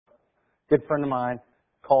good friend of mine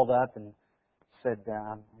called up and said,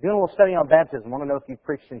 I'm doing a little study on baptism. I want to know if you've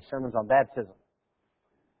preached any sermons on baptism.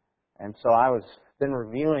 And so I was then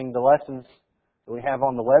reviewing the lessons that we have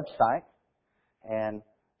on the website. And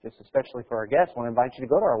just especially for our guests, I want to invite you to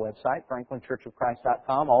go to our website,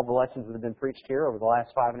 franklinchurchofchrist.com. All the lessons that have been preached here over the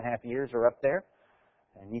last 5.5 years are up there.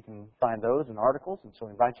 And you can find those in articles. And so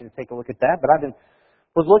I invite you to take a look at that. But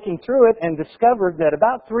was looking through it and discovered that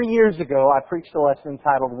about 3 years ago, I preached a lesson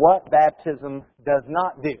entitled, What Baptism Does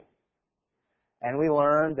Not Do. And we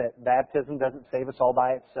learned that baptism doesn't save us all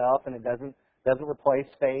by itself, and it doesn't replace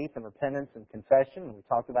faith and repentance and confession. And we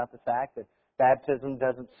talked about the fact that baptism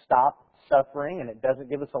doesn't stop suffering, and it doesn't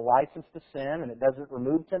give us a license to sin, and it doesn't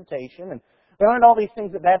remove temptation. And we learned all these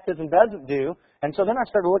things that baptism doesn't do. And so then I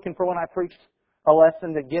started looking for when I preached a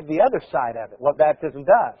lesson to give the other side of it, what baptism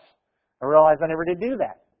does. I realized I never did do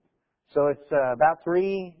that. So it's about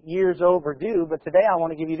 3 years overdue, but today I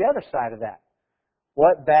want to give you the other side of that.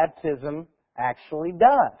 What baptism actually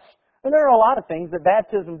does. And there are a lot of things that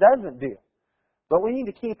baptism doesn't do. But we need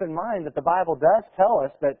to keep in mind that the Bible does tell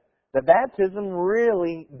us that the baptism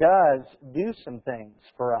really does do some things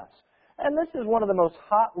for us. And this is one of the most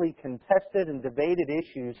hotly contested and debated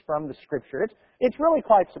issues from the Scripture. It's really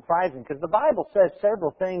quite surprising because the Bible says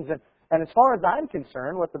several things, and as far as I'm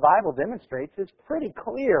concerned, what the Bible demonstrates is pretty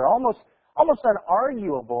clear, almost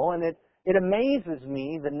unarguable, and it amazes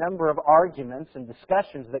me the number of arguments and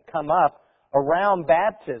discussions that come up around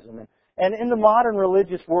baptism. And in the modern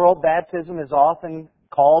religious world, baptism is often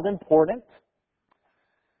called important,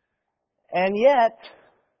 and yet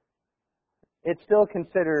it's still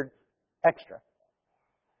considered extra.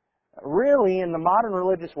 Really, in the modern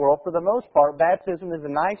religious world, for the most part, baptism is a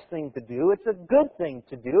nice thing to do. It's a good thing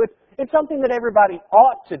to do. It's something that everybody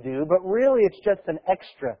ought to do, but really it's just an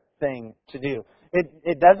extra thing to do.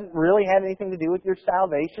 It doesn't really have anything to do with your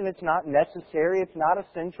salvation. It's not necessary. It's not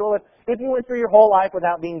essential. If you went through your whole life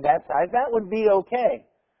without being baptized, that would be okay,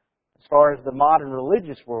 as far as the modern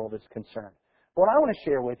religious world is concerned. What I want to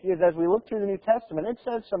share with you is as we look through the New Testament, it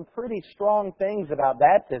says some pretty strong things about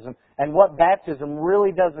baptism and what baptism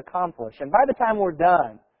really does accomplish. And by the time we're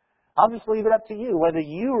done, I'll just leave it up to you whether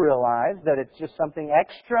you realize that it's just something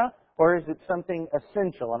extra or is it something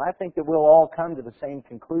essential. And I think that we'll all come to the same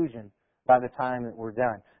conclusion by the time that we're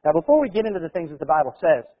done. Now, before we get into the things that the Bible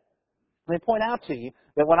says, let me point out to you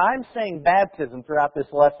that when I'm saying baptism throughout this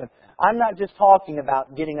lesson, I'm not just talking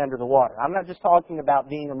about getting under the water. I'm not just talking about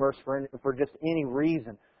being immersed for just any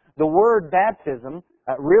reason. The word baptism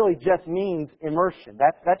really just means immersion.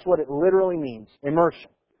 That's what it literally means,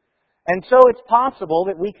 immersion. And so it's possible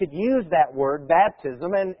that we could use that word,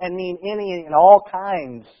 baptism, and mean any and all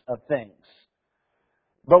kinds of things.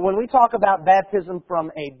 But when we talk about baptism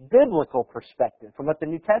from a biblical perspective, from what the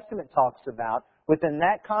New Testament talks about, within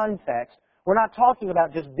that context, we're not talking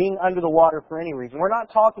about just being under the water for any reason. We're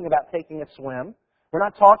not talking about taking a swim. We're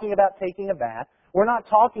not talking about taking a bath. We're not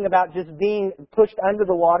talking about just being pushed under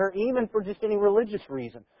the water, even for just any religious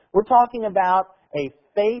reason. We're talking about a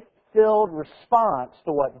faith-filled response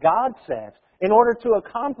to what God says in order to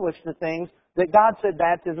accomplish the things that God said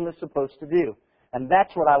baptism is supposed to do. And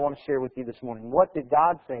that's what I want to share with you this morning. What did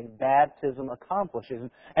God say baptism accomplishes?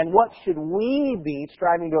 And what should we be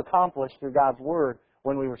striving to accomplish through God's Word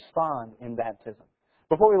when we respond in baptism?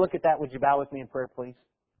 Before we look at that, would you bow with me in prayer, please?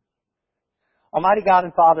 Almighty God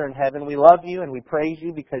and Father in heaven, we love you and we praise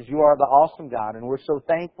you because you are the awesome God. And we're so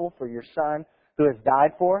thankful for your Son who has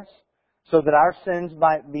died for us so that our sins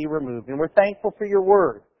might be removed. And we're thankful for your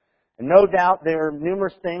Word. And no doubt there are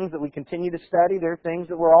numerous things that we continue to study. There are things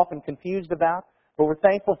that we're often confused about. But we're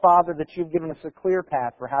thankful, Father, that you've given us a clear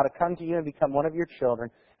path for how to come to you and become one of your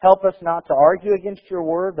children. Help us not to argue against your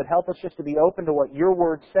word, but help us just to be open to what your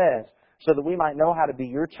word says so that we might know how to be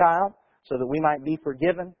your child, so that we might be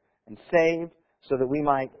forgiven and saved, so that we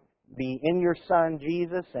might be in your Son,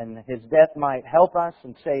 Jesus, and his death might help us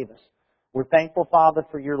and save us. We're thankful, Father,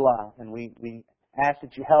 for your love, and we ask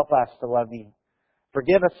that you help us to love you.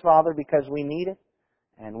 Forgive us, Father, because we need it.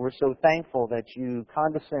 And we're so thankful that you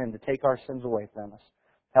condescend to take our sins away from us.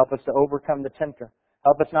 Help us to overcome the tempter.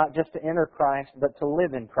 Help us not just to enter Christ, but to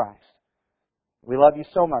live in Christ. We love you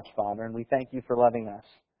so much, Father, and we thank you for loving us.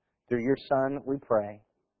 Through your Son, we pray.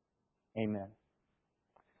 Amen.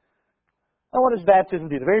 Now, what does baptism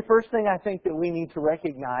do? The very first thing I think that we need to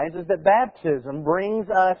recognize is that baptism brings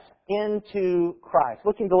us into Christ.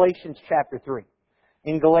 Look in Galatians chapter 3.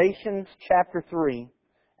 In Galatians chapter 3,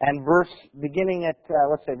 and beginning at,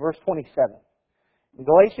 verse 27. In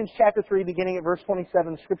Galatians chapter 3, beginning at verse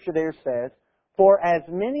 27, the scripture there says, For as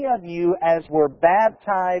many of you as were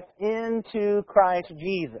baptized into Christ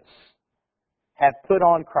Jesus have put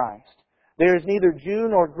on Christ. There is neither Jew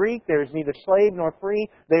nor Greek, there is neither slave nor free,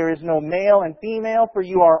 there is no male and female, for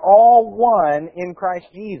you are all one in Christ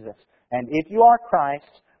Jesus. And if you are Christ,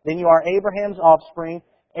 then you are Abraham's offspring,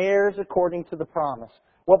 heirs according to the promise.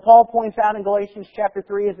 What Paul points out in Galatians chapter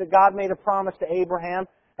 3 is that God made a promise to Abraham.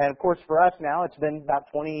 And of course for us now, it's been about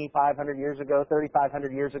 2,500 years ago,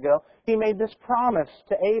 3,500 years ago. He made this promise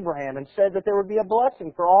to Abraham and said that there would be a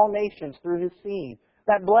blessing for all nations through his seed.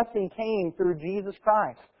 That blessing came through Jesus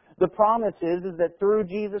Christ. The promise is that through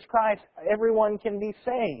Jesus Christ, everyone can be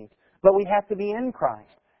saved. But we have to be in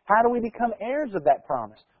Christ. How do we become heirs of that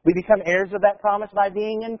promise? We become heirs of that promise by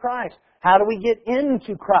being in Christ. How do we get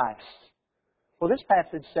into Christ? Well, this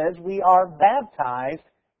passage says we are baptized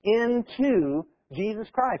into Jesus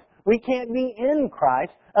Christ. We can't be in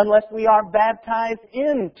Christ unless we are baptized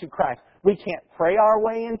into Christ. We can't pray our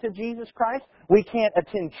way into Jesus Christ. We can't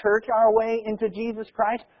attend church our way into Jesus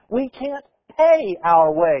Christ. We can't pay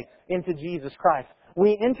our way into Jesus Christ.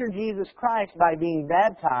 We enter Jesus Christ by being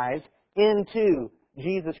baptized into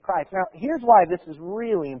Jesus Christ. Now, here's why this is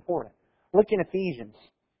really important. Look in Ephesians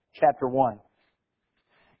chapter 1.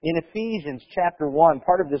 In Ephesians chapter 1,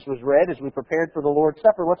 part of this was read as we prepared for the Lord's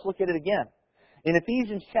Supper. Let's look at it again. In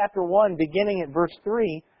Ephesians chapter 1, beginning at verse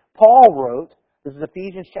 3, Paul wrote, this is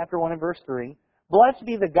Ephesians chapter 1 and verse 3, "Blessed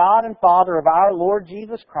be the God and Father of our Lord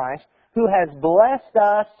Jesus Christ, who has blessed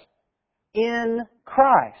us in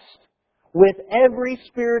Christ with every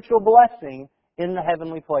spiritual blessing in the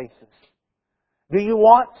heavenly places." Do you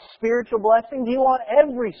want spiritual blessing? Do you want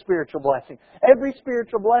every spiritual blessing? Every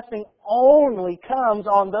spiritual blessing only comes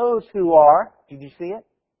on those who are, did you see it?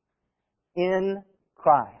 In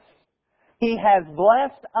Christ. He has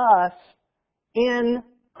blessed us in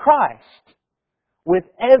Christ with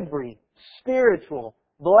every spiritual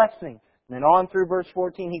blessing. And then on through verse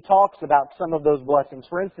 14, he talks about some of those blessings.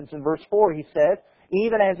 For instance, in verse 4, he says,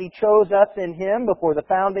 "Even as He chose us in Him before the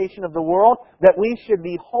foundation of the world, that we should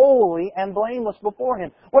be holy and blameless before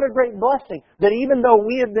Him." What a great blessing, that even though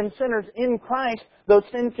we have been sinners in Christ, those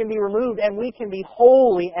sins can be removed and we can be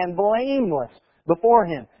holy and blameless before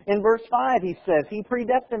Him. In verse 5, he says, "He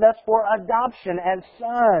predestined us for adoption as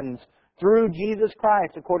sons through Jesus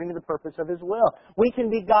Christ, according to the purpose of His will." We can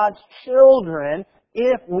be God's children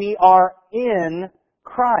if we are in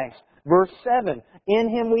Christ. Verse 7, "In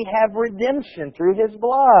Him we have redemption through His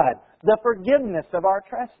blood, the forgiveness of our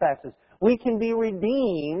trespasses." We can be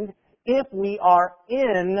redeemed if we are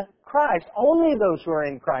in Christ. Only those who are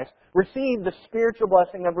in Christ receive the spiritual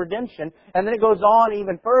blessing of redemption. And then it goes on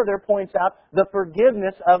even further, points out the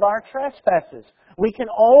forgiveness of our trespasses. We can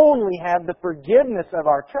only have the forgiveness of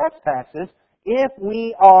our trespasses if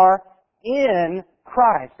we are in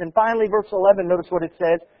Christ. And finally, verse 11, notice what it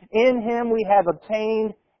says, "In Him we have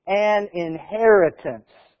obtained an inheritance."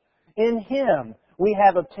 In Him we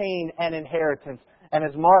have obtained an inheritance. And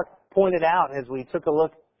as Mark pointed out as we took a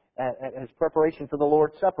look at his preparation for the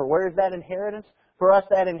Lord's Supper, where is that inheritance? For us,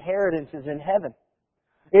 that inheritance is in heaven.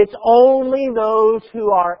 It's only those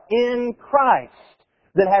who are in Christ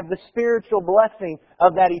that have the spiritual blessing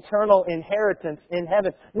of that eternal inheritance in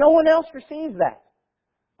heaven. No one else receives that.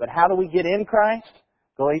 But how do we get in Christ?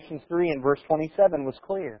 Galatians 3 and verse 27 was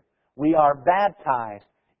clear. We are baptized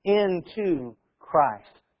into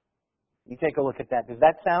Christ. You take a look at that. Does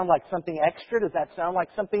that sound like something extra? Does that sound like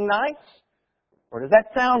something nice? Or does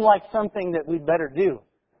that sound like something that we'd better do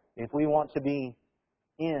if we want to be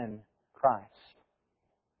in Christ?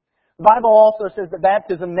 The Bible also says that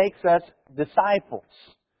baptism makes us disciples.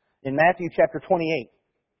 In Matthew chapter 28.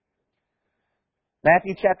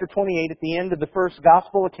 Matthew chapter 28, at the end of the first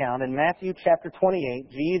gospel account, in Matthew chapter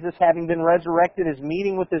 28, Jesus, having been resurrected, is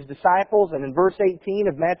meeting with His disciples. And in verse 18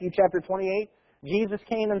 of Matthew chapter 28, Jesus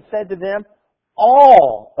came and said to them,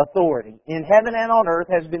 "All authority in heaven and on earth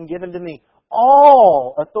has been given to me."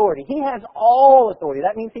 All authority. He has all authority.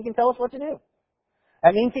 That means He can tell us what to do.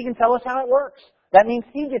 That means He can tell us how it works. That means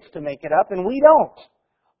He gets to make it up and we don't.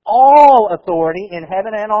 All authority in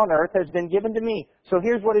heaven and on earth has been given to me. So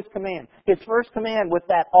here's what His command. His first command with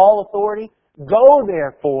that all authority, "Go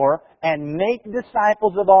therefore and make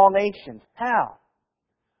disciples of all nations." How?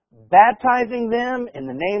 Baptizing them in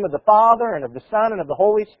the name of the Father and of the Son and of the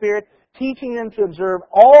Holy Spirit, teaching them to observe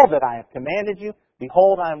all that I have commanded you.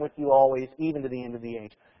 Behold, I am with you always, even to the end of the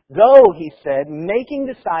age. Go, He said, making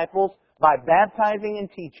disciples by baptizing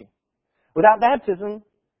and teaching. Without baptism,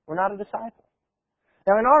 we're not a disciple.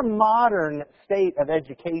 Now, in our modern state of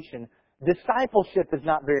education, discipleship is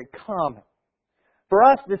not very common. For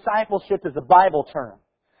us, discipleship is a Bible term.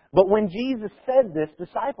 But when Jesus said this,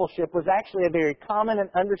 discipleship was actually a very common and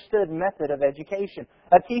understood method of education.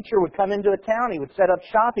 A teacher would come into a town, he would set up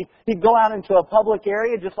shop, he'd go out into a public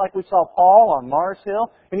area, just like we saw Paul on Mars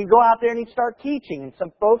Hill, and he'd go out there and he'd start teaching, and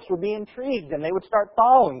some folks would be intrigued, and they would start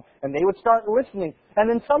following, and they would start listening, and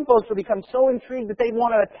then some folks would become so intrigued that they'd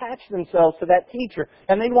want to attach themselves to that teacher,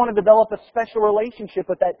 and they'd want to develop a special relationship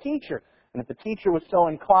with that teacher. And if the teacher was so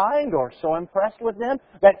inclined or so impressed with them,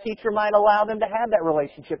 that teacher might allow them to have that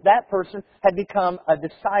relationship. That person had become a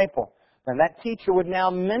disciple. And that teacher would now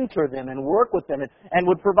mentor them and work with them and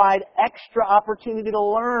would provide extra opportunity to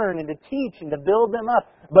learn and to teach and to build them up.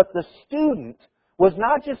 But the student was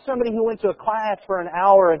not just somebody who went to a class for an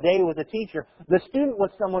hour a day with a teacher. The student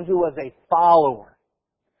was someone who was a follower.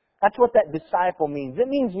 That's what that disciple means. It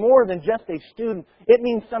means more than just a student. It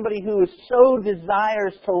means somebody who so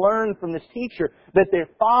desires to learn from this teacher that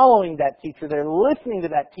they're following that teacher, they're listening to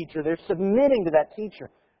that teacher, they're submitting to that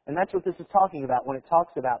teacher. And that's what this is talking about when it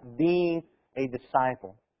talks about being a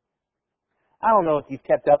disciple. I don't know if you've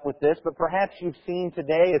kept up with this, but perhaps you've seen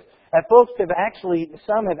today as folks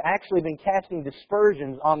some have actually been casting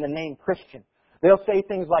dispersions on the name Christian. They'll say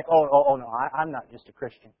things like, oh no, I'm not just a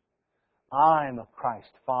Christian. I'm a Christ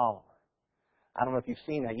follower. I don't know if you've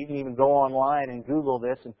seen that. You can even go online and Google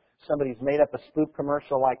this, and somebody's made up a spoof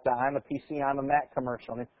commercial like the I'm a PC, I'm a Mac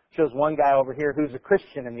commercial. And it shows one guy over here who's a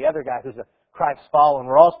Christian and the other guy who's a Christ follower. And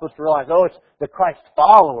we're all supposed to realize, it's the Christ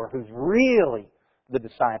follower who's really the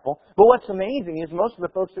disciple. But what's amazing is most of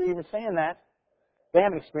the folks that are even saying that, they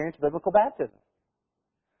haven't experienced biblical baptism.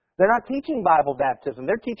 They're not teaching Bible baptism.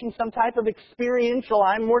 They're teaching some type of experiential,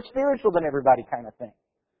 I'm more spiritual than everybody kind of thing.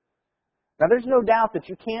 Now, there's no doubt that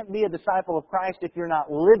you can't be a disciple of Christ if you're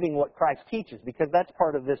not living what Christ teaches, because that's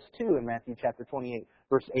part of this too in Matthew chapter 28,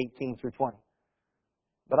 verse 18 through 20.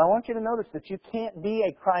 But I want you to notice that you can't be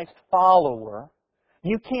a Christ follower,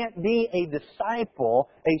 you can't be a disciple,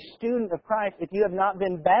 a student of Christ, if you have not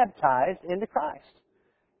been baptized into Christ.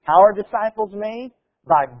 How are disciples made?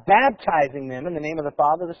 By baptizing them in the name of the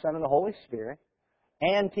Father, the Son, and the Holy Spirit,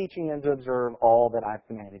 and teaching them to observe all that I've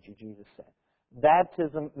commanded you, Jesus said.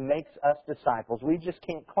 Baptism makes us disciples. We just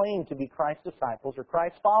can't claim to be Christ's disciples or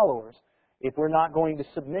Christ's followers if we're not going to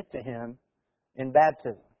submit to Him in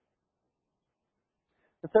baptism.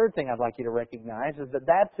 The third thing I'd like you to recognize is that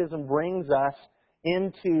baptism brings us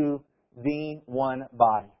into the one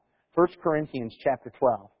body. 1 Corinthians chapter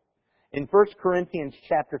 12. In 1 Corinthians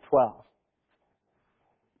chapter 12,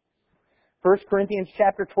 1 Corinthians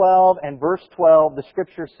chapter 12 and verse 12, the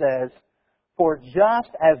Scripture says, "For just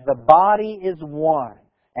as the body is one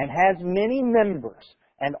and has many members,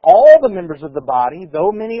 and all the members of the body,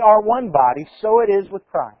 though many are one body, so it is with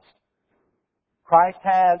Christ." Christ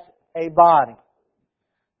has a body.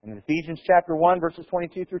 In Ephesians chapter 1, verses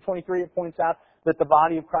 22 through 23, it points out that the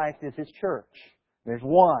body of Christ is His church. There's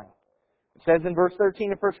one. It says in verse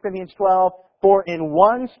 13 of 1 Corinthians 12, "For in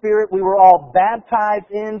one Spirit we were all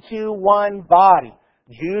baptized into one body,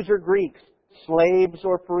 Jews or Greeks, slaves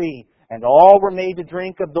or free, and all were made to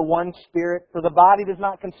drink of the one Spirit, for the body does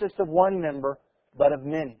not consist of one member, but of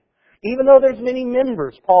many." Even though there's many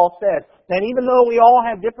members, Paul says, and even though we all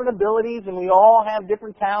have different abilities and we all have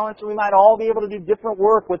different talents and we might all be able to do different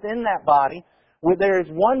work within that body, there is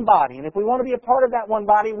one body. And if we want to be a part of that one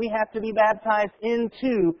body, we have to be baptized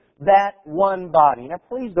into that one body. Now,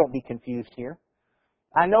 please don't be confused here.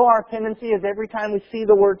 I know our tendency is every time we see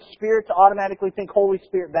the word Spirit to automatically think Holy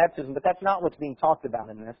Spirit baptism, but that's not what's being talked about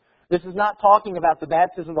in this. This is not talking about the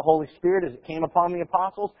baptism of the Holy Spirit as it came upon the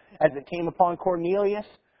apostles, as it came upon Cornelius.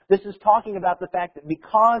 This is talking about the fact that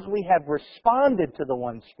because we have responded to the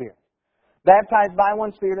one Spirit, baptized by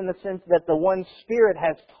one Spirit in the sense that the one Spirit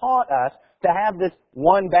has taught us to have this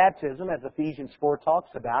one baptism, as Ephesians 4 talks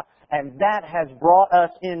about, and that has brought us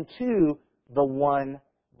into the one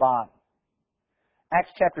body.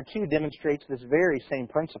 Acts chapter 2 demonstrates this very same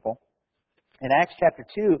principle. In Acts chapter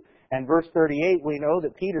 2 and verse 38, we know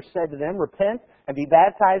that Peter said to them, "Repent and be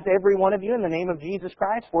baptized every one of you in the name of Jesus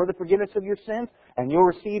Christ for the forgiveness of your sins, and you'll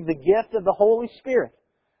receive the gift of the Holy Spirit."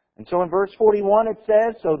 And so in verse 41 it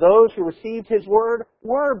says, "So those who received His word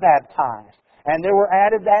were baptized, and there were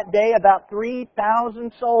added that day about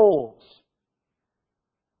 3,000 souls."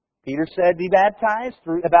 Peter said, "Be baptized."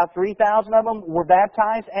 About 3,000 of them were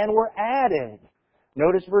baptized and were added.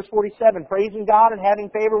 Notice verse 47, "Praising God and having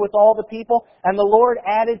favor with all the people, and the Lord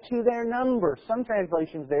added to their number." Some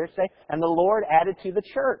translations there say, "and the Lord added to the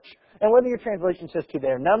church." And whether your translation says to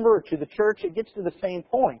their number or to the church, it gets to the same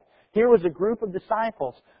point. Here was a group of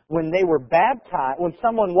disciples. When they were baptized, when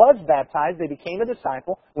someone was baptized, they became a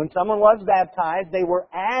disciple. When someone was baptized, they were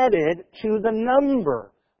added to the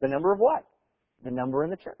number. The number of what? The number in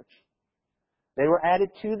the church. They were added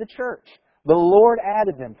to the church. The Lord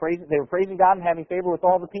added them. They were praising God and having favor with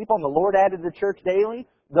all the people, and the Lord added to the church daily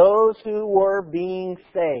those who were being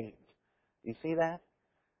saved. You see that?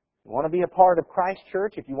 You want to be a part of Christ's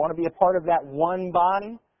church, if you want to be a part of that one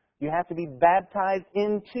body, you have to be baptized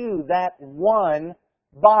into that one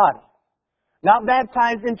body. Not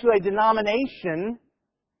baptized into a denomination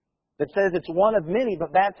that says it's one of many,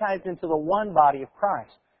 but baptized into the one body of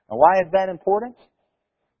Christ. Now, why is that important?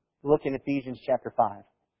 Look in Ephesians chapter 5.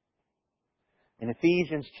 In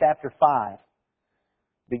Ephesians chapter 5,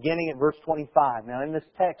 beginning at verse 25. Now, in this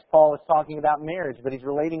text, Paul is talking about marriage, but he's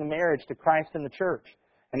relating marriage to Christ and the church.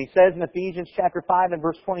 And he says in Ephesians chapter 5 and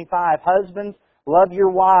verse 25, "Husbands, love your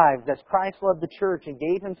wives as Christ loved the church and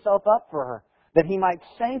gave himself up for her, that he might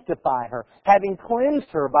sanctify her, having cleansed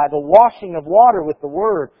her by the washing of water with the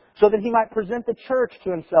word, so that he might present the church to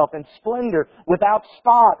himself in splendor, without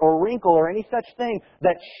spot or wrinkle or any such thing,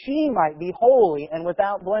 that she might be holy and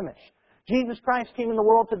without blemish." Jesus Christ came in the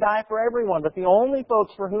world to die for everyone, but the only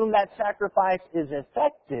folks for whom that sacrifice is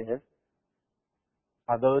effective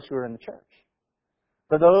are those who are in the church.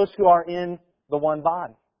 For those who are in the one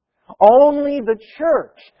body. Only the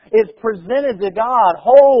church is presented to God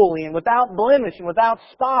holy and without blemish and without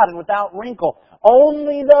spot and without wrinkle.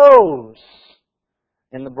 Only those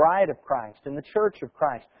in the bride of Christ, in the church of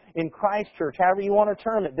Christ, in Christ's church, however you want to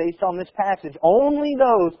term it based on this passage, only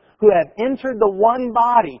those who have entered the one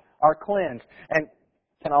body are cleansed. And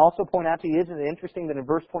can I also point out to you, isn't it interesting that in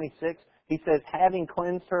verse 26, he says, having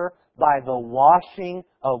cleansed her by the washing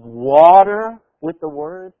of water with the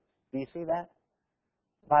word? Do you see that?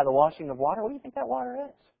 By the washing of water? What do you think that water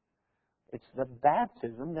is? It's the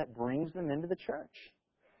baptism that brings them into the church.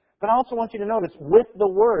 But I also want you to notice, with the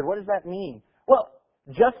word, what does that mean? Well,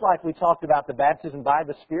 just like we talked about the baptism by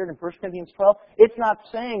the Spirit in 1 Corinthians 12, it's not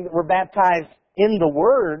saying that we're baptized in the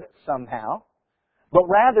Word somehow, but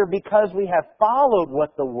rather because we have followed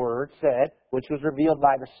what the Word said, which was revealed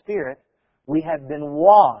by the Spirit, we have been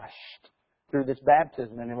washed through this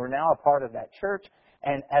baptism, and we're now a part of that church.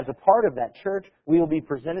 And as a part of that church, we will be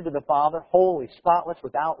presented to the Father, holy, spotless,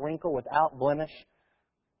 without wrinkle, without blemish.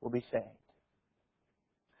 We'll be saved.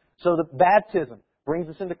 So the baptism brings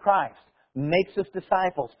us into Christ, makes us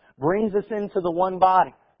disciples, brings us into the one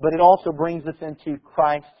body, but it also brings us into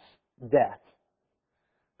Christ's death.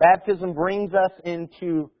 Baptism brings us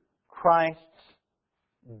into Christ's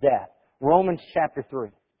death.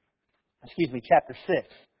 Chapter 6.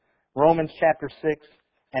 Romans chapter 6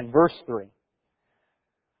 and verse 3.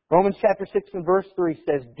 Romans chapter 6 and verse 3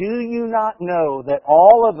 says, "Do you not know that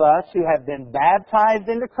all of us who have been baptized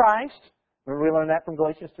into Christ," remember we learned that from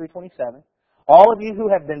Galatians 3:27, "all of you who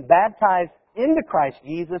have been baptized into Christ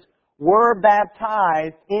Jesus were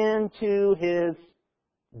baptized into His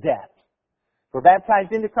death." We're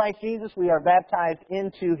baptized into Christ Jesus, we are baptized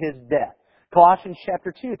into His death. Colossians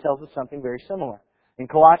chapter 2 tells us something very similar. In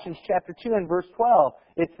Colossians chapter 2 and verse 12,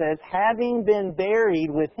 it says, "Having been buried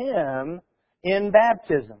with Him in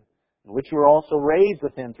baptism, in which you were also raised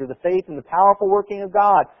with Him through the faith and the powerful working of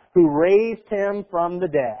God, who raised Him from the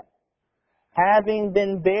dead." Having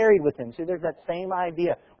been buried with Him. See, there's that same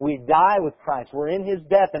idea. We die with Christ. We're in His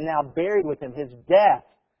death and now buried with Him. His death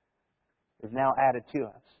is now added to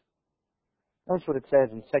us. Notice what it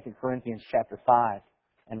says in 2 Corinthians chapter 5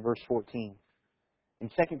 and verse 14. In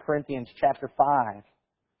 2 Corinthians chapter 5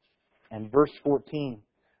 and verse 14,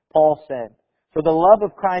 Paul said, "For the love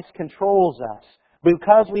of Christ controls us,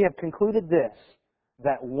 because we have concluded this,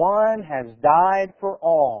 that one has died for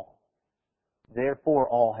all, therefore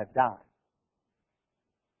all have died."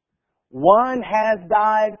 One has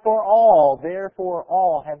died for all, therefore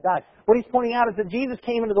all have died. What he's pointing out is that Jesus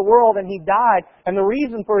came into the world and He died, and the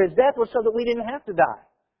reason for His death was so that we didn't have to die.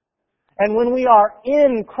 And when we are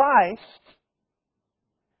in Christ,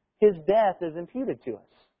 His death is imputed to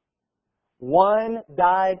us. One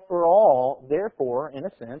died for all, therefore, in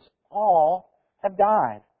a sense, all have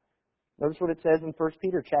died. Notice what it says in 1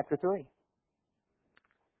 Peter chapter 3.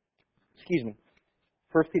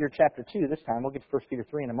 1 Peter chapter 2 this time. We'll get to 1 Peter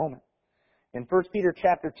 3 in a moment. In 1 Peter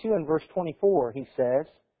chapter 2 and verse 24, he says,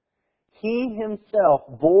 "He Himself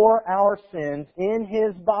bore our sins in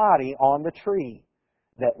His body on the tree,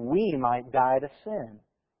 that we might die to sin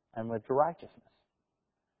and live to righteousness."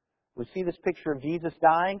 We see this picture of Jesus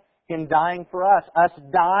dying, Him dying for us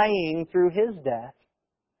dying through His death,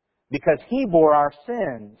 because He bore our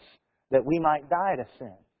sins that we might die to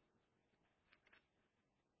sin.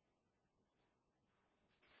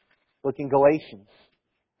 Look in 2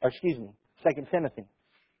 Timothy.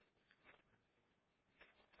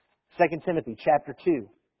 2 Timothy chapter 2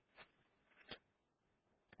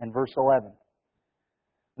 and verse 11.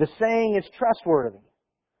 The saying is trustworthy.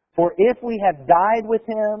 For if we have died with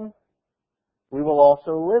Him, we will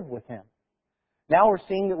also live with Him. Now we're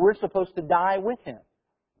seeing that we're supposed to die with Him.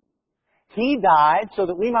 He died so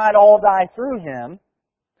that we might all die through Him.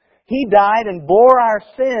 He died and bore our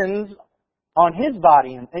sins on His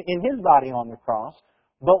body, in His body on the cross,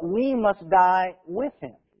 but we must die with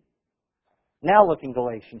Him. Now look in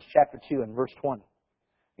Galatians chapter 2 and verse 20.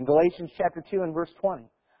 In Galatians chapter 2 and verse 20.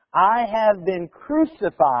 I have been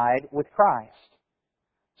crucified with Christ.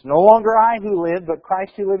 It's no longer I who live, but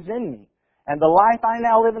Christ who lives in me. And the life I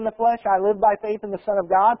now live in the flesh, I live by faith in the Son of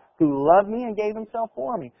God, who loved me and gave Himself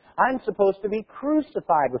for me. I'm supposed to be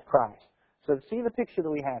crucified with Christ. So see the picture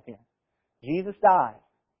that we have here. Jesus died.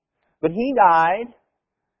 But He died,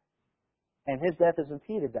 and His death is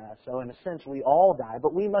imputed to us. So in a sense, we all die.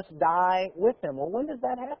 But we must die with Him. Well, when does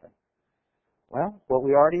that happen? Well, what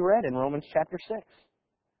we already read in Romans chapter 6.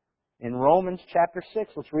 In Romans chapter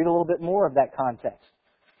 6, let's read a little bit more of that context.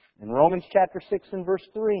 In Romans chapter 6 and verse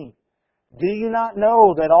 3. Do you not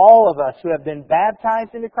know that all of us who have been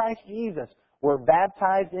baptized into Christ Jesus were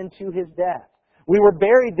baptized into His death? We were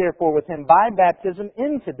buried therefore with Him by baptism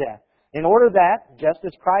into death, in order that, just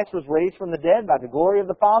as Christ was raised from the dead by the glory of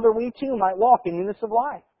the Father, we too might walk in newness of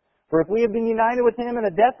life. For if we have been united with Him in a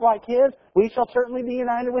death like His, we shall certainly be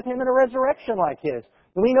united with Him in a resurrection like His.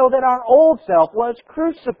 We know that our old self was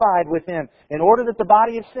crucified with Him, in order that the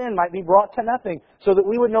body of sin might be brought to nothing, so that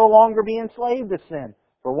we would no longer be enslaved to sin.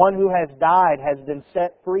 For one who has died has been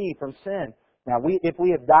set free from sin. Now, if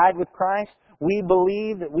we have died with Christ, we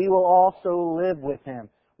believe that we will also live with Him.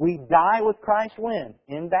 We die with Christ when?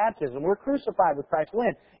 In baptism. We're crucified with Christ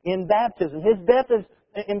when? In baptism. His death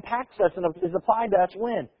impacts us and is applied to us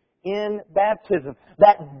when? In baptism.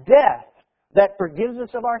 That death that forgives us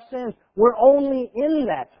of our sins, we're only in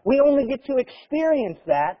that. We only get to experience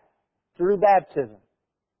that through baptism.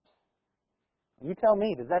 You tell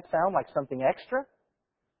me, does that sound like something extra?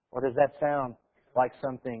 Or does that sound like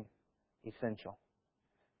something essential?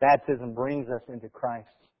 Baptism brings us into Christ's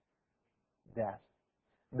death.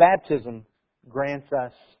 Baptism grants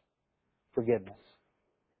us forgiveness.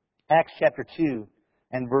 Acts chapter 2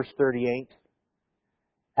 and verse 38.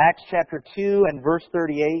 Acts chapter 2 and verse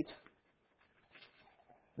 38.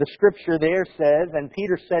 The scripture there says, and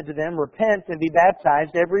Peter said to them, repent and be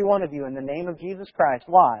baptized, every one of you, in the name of Jesus Christ.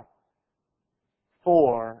 Why?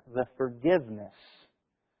 For the forgiveness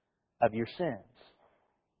of your sins.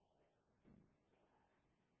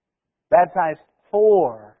 Baptized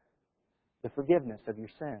for the forgiveness of your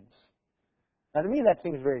sins. Now to me that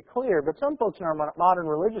seems very clear, but some folks in our modern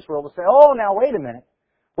religious world will say, oh, now wait a minute.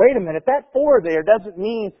 Wait a minute, that for there doesn't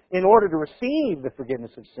mean in order to receive the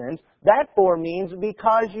forgiveness of sins. That for means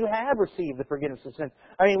because you have received the forgiveness of sins.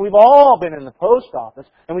 I mean, we've all been in the post office,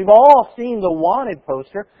 and we've all seen the wanted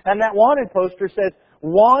poster, and that wanted poster says,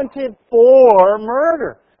 wanted for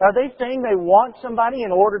murder. Are they saying they want somebody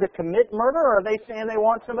in order to commit murder, or are they saying they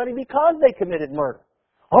want somebody because they committed murder?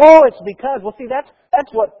 Oh, it's because. Well, see, that's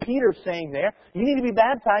what Peter's saying there. You need to be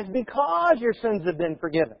baptized because your sins have been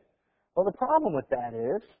forgiven. Well, the problem with that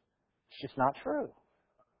is, it's just not true.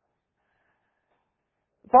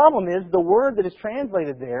 The problem is, the word that is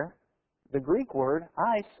translated there, the Greek word,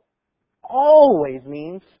 eis, always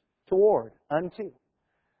means toward, unto.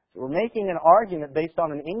 So we're making an argument based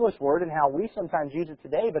on an English word and how we sometimes use it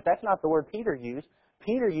today, but that's not the word Peter used.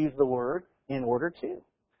 Peter used the word in order to.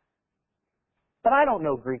 But I don't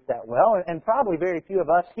know Greek that well, and probably very few of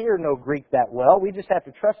us here know Greek that well. We just have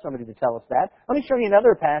to trust somebody to tell us that. Let me show you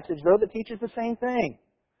another passage, though, that teaches the same thing.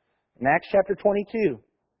 In Acts chapter 22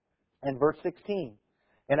 and verse 16.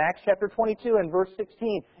 In Acts chapter 22 and verse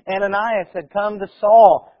 16, Ananias had come to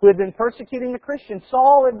Saul, who had been persecuting the Christians.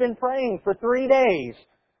 Saul had been praying for 3 days.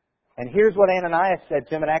 And here's what Ananias said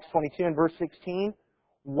to him in Acts 22 and verse 16.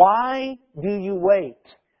 Why do you wait?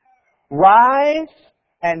 Rise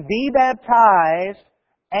and be baptized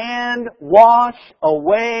and wash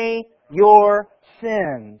away your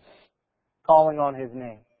sins, calling on His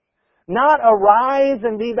name. Not arise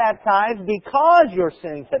and be baptized because your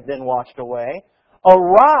sins have been washed away.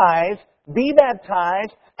 Arise, be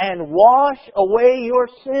baptized, and wash away your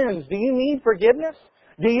sins. Do you need forgiveness?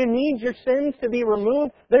 Do you need your sins to be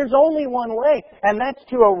removed? There's only one way, and that's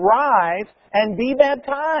to arise and be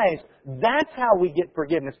baptized. That's how we get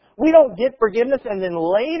forgiveness. We don't get forgiveness and then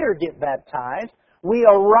later get baptized. We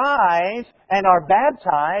arise and are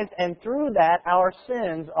baptized, and through that our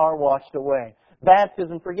sins are washed away.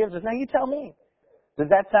 Baptism forgives us. Now you tell me, does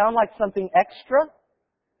that sound like something extra?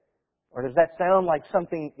 Or does that sound like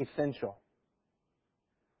something essential?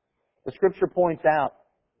 The Scripture points out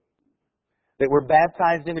That we're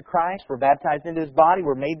baptized into Christ, we're baptized into His body,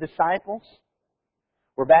 we're made disciples.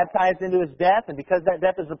 We're baptized into His death, and because that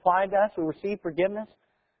death is applied to us, we receive forgiveness.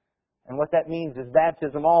 And what that means is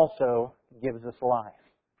baptism also gives us life.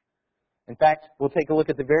 In fact, we'll take a look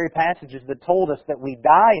at the very passages that told us that we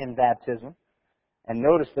die in baptism. And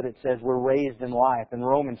notice that it says we're raised in life. In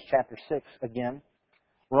Romans chapter 6 again.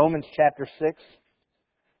 Romans chapter 6.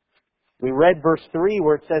 We read verse 3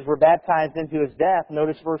 where it says we're baptized into His death.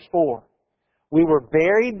 Notice verse 4. We were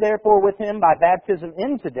buried therefore with Him by baptism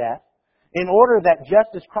into death, in order that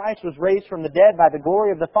just as Christ was raised from the dead by the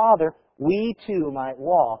glory of the Father, we too might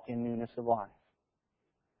walk in newness of life.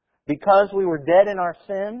 Because we were dead in our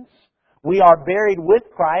sins, we are buried with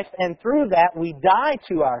Christ, and through that we die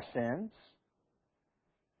to our sins.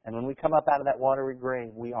 And when we come up out of that watery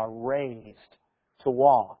grave, we are raised to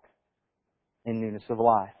walk in newness of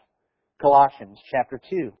life. Colossians chapter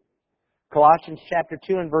 2. Colossians chapter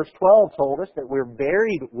 2 and verse 12 told us that we're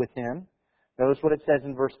buried with Him. Notice what it says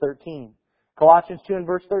in verse 13. Colossians 2 and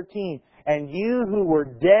verse 13. And you who were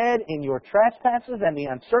dead in your trespasses and the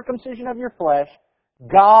uncircumcision of your flesh,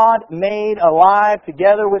 God made alive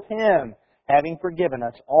together with Him, having forgiven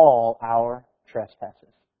us all our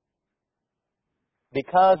trespasses.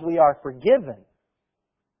 Because we are forgiven,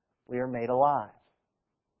 we are made alive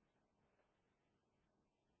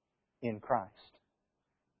in Christ.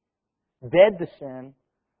 Dead to sin,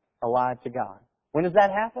 alive to God. When does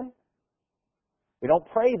that happen? We don't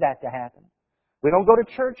pray that to happen. We don't go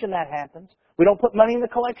to church and that happens. We don't put money in the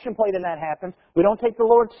collection plate and that happens. We don't take the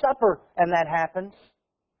Lord's Supper and that happens.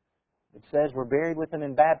 It says we're buried with Him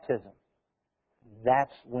in baptism.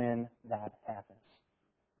 That's when that happens.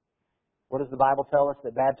 What does the Bible tell us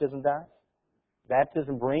that baptism does?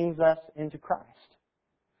 Baptism brings us into Christ.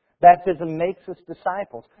 Baptism makes us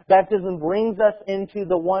disciples. Baptism brings us into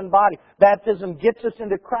the one body. Baptism gets us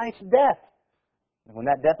into Christ's death. And when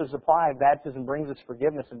that death is applied, baptism brings us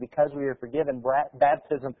forgiveness. And because we are forgiven,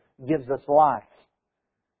 baptism gives us life.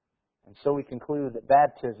 And so we conclude that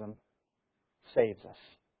baptism saves us.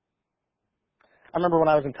 I remember when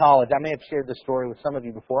I was in college, I may have shared this story with some of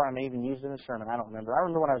you before. I may even use it in a sermon. I don't remember. I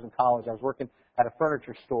remember when I was in college, I was working at a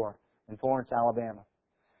furniture store in Florence, Alabama.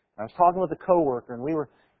 I was talking with a coworker, and we were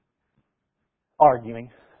arguing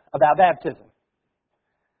about baptism.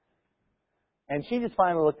 And she just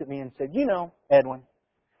finally looked at me and said, "You know, Edwin,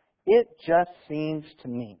 it just seems to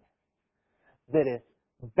me that if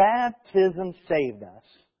baptism saved us,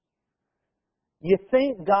 you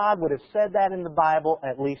think God would have said that in the Bible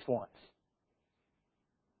at least once."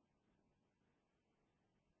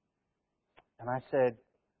 And I said,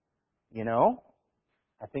 "You know,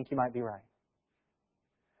 I think you might be right."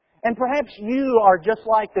 And perhaps you are just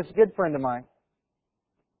like this good friend of mine.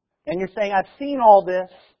 And you're saying, "I've seen all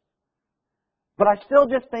this, but I still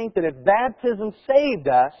just think that if baptism saved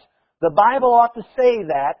us, the Bible ought to say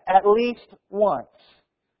that at least once."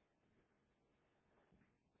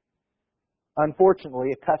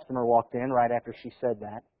 Unfortunately, a customer walked in right after she said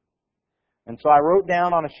that. And so I wrote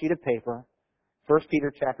down on a sheet of paper 1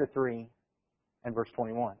 Peter chapter 3 and verse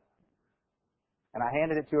 21. And I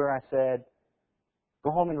handed it to her. I said,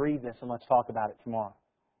 "Go home and read this and let's talk about it tomorrow."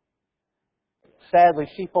 Sadly,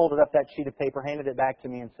 she folded up that sheet of paper, handed it back to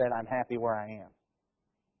me, and said, "I'm happy where I am."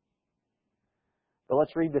 But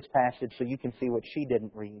let's read this passage so you can see what she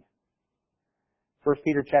didn't read. 1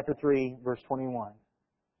 Peter chapter 3, verse 21.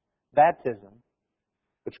 Baptism,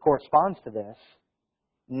 which corresponds to this,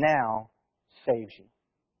 now saves you.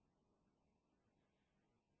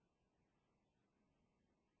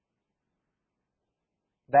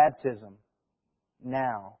 Baptism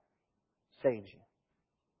now saves you.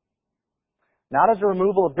 Not as a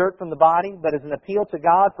removal of dirt from the body, but as an appeal to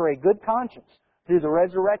God for a good conscience through the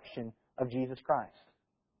resurrection of Jesus Christ.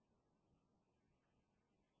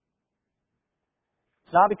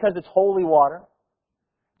 It's not because it's holy water.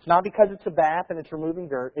 It's not because it's a bath and it's removing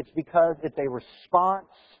dirt. It's because it's a response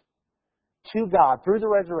to God through the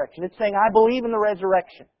resurrection. It's saying, "I believe in the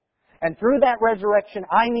resurrection. And through that resurrection,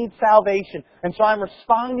 I need salvation. And so I'm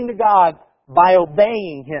responding to God by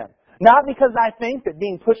obeying Him." Not because I think that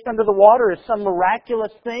being pushed under the water is some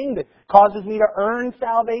miraculous thing that causes me to earn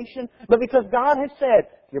salvation, but because God has said,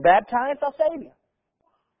 "If you're baptized, I'll save you."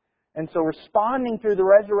 And so responding through the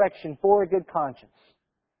resurrection for a good conscience,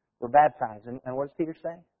 we're baptized. And what does Peter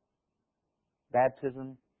say?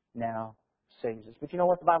 Baptism now saves us. But you know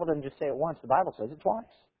what? The Bible doesn't just say it once. The Bible says it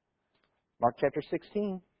twice. Mark chapter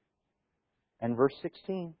 16 and verse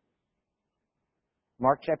 16.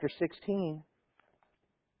 Mark chapter 16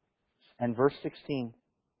 and verse 16.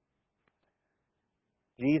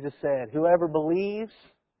 Jesus said, "Whoever believes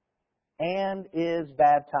and is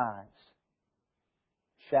baptized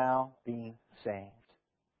shall be saved.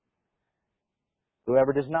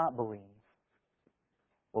 Whoever does not believe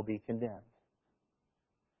will be condemned.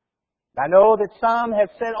 I know that some have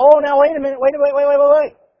said, oh, now wait a minute,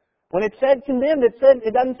 wait. When it said condemned, it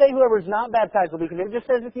doesn't say whoever is not baptized will be condemned. It just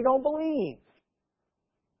says if you don't believe.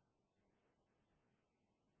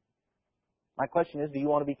 My question is, do you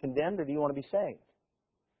want to be condemned or do you want to be saved?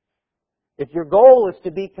 If your goal is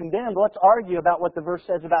to be condemned, let's argue about what the verse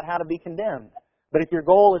says about how to be condemned. But if your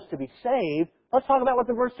goal is to be saved, let's talk about what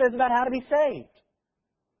the verse says about how to be saved.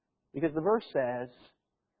 Because the verse says,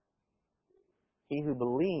 he who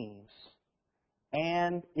believes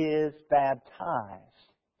and is baptized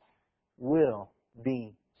will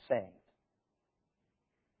be saved.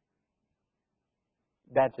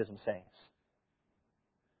 Baptism saves.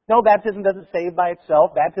 No, baptism doesn't save by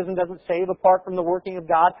itself. Baptism doesn't save apart from the working of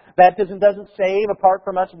God. Baptism doesn't save apart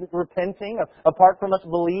from us repenting, apart from us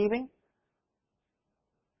believing.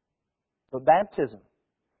 But baptism,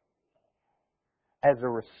 as a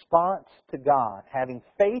response to God, having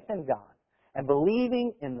faith in God, and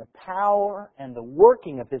believing in the power and the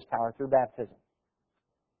working of His power through baptism,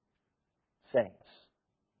 saves.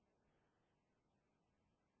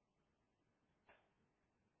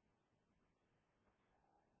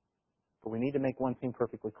 But we need to make one thing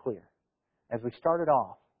perfectly clear. As we started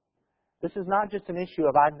off, this is not just an issue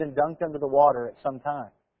of I've been dunked under the water at some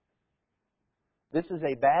time. This is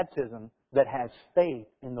a baptism that has faith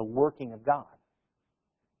in the working of God.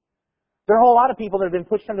 There are a whole lot of people that have been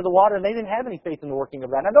pushed under the water and they didn't have any faith in the working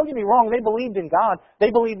of God. Now don't get me wrong, they believed in God.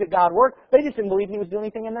 They believed that God worked. They just didn't believe He was doing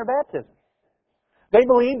anything in their baptism. They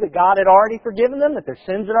believed that God had already forgiven them, that their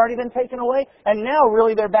sins had already been taken away, and now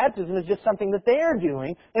really their baptism is just something that they're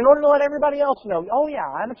doing in order to let everybody else know, oh yeah,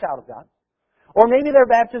 I'm a child of God. Or maybe their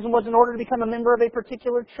baptism was in order to become a member of a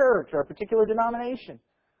particular church or a particular denomination.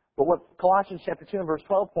 But what Colossians chapter 2 and verse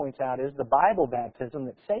 12 points out is the Bible baptism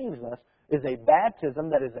that saves us is a baptism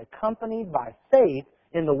that is accompanied by faith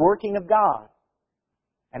in the working of God.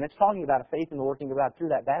 And it's talking about a faith in the working of God through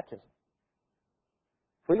that baptism.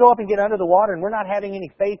 If we go up and get under the water and we're not having any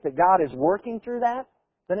faith that God is working through that,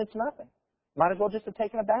 then it's nothing. Might as well just have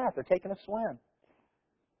taken a bath or taken a swim.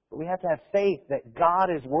 But we have to have faith that God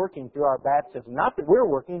is working through our baptism. Not that we're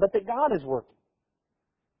working, but that God is working.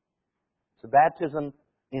 It's a baptism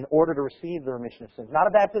in order to receive the remission of sins. Not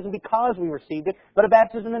a baptism because we received it, but a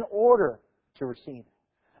baptism in order to receive it.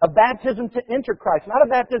 A baptism to enter Christ. Not a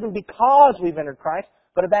baptism because we've entered Christ,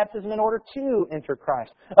 but a baptism in order to enter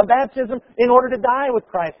Christ. A baptism in order to die with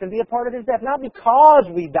Christ and be a part of His death. Not because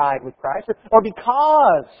we died with Christ or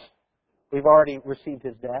because we've already received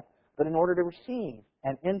His death, but in order to receive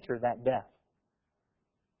and enter that death.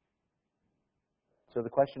 So the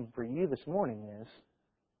question for you this morning is,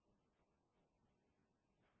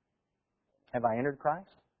 have I entered Christ?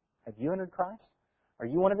 Have you entered Christ? Are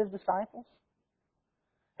you one of His disciples?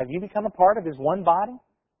 Have you become a part of His one body?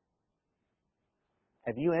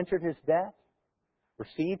 Have you entered His death?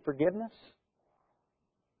 Received forgiveness?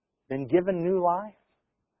 Been given new life?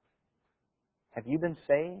 Have you been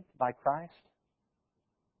saved by Christ?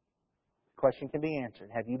 The question can be answered.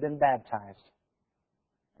 Have you been baptized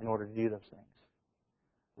in order to do those things?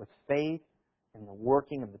 With faith in the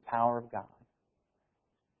working of the power of God.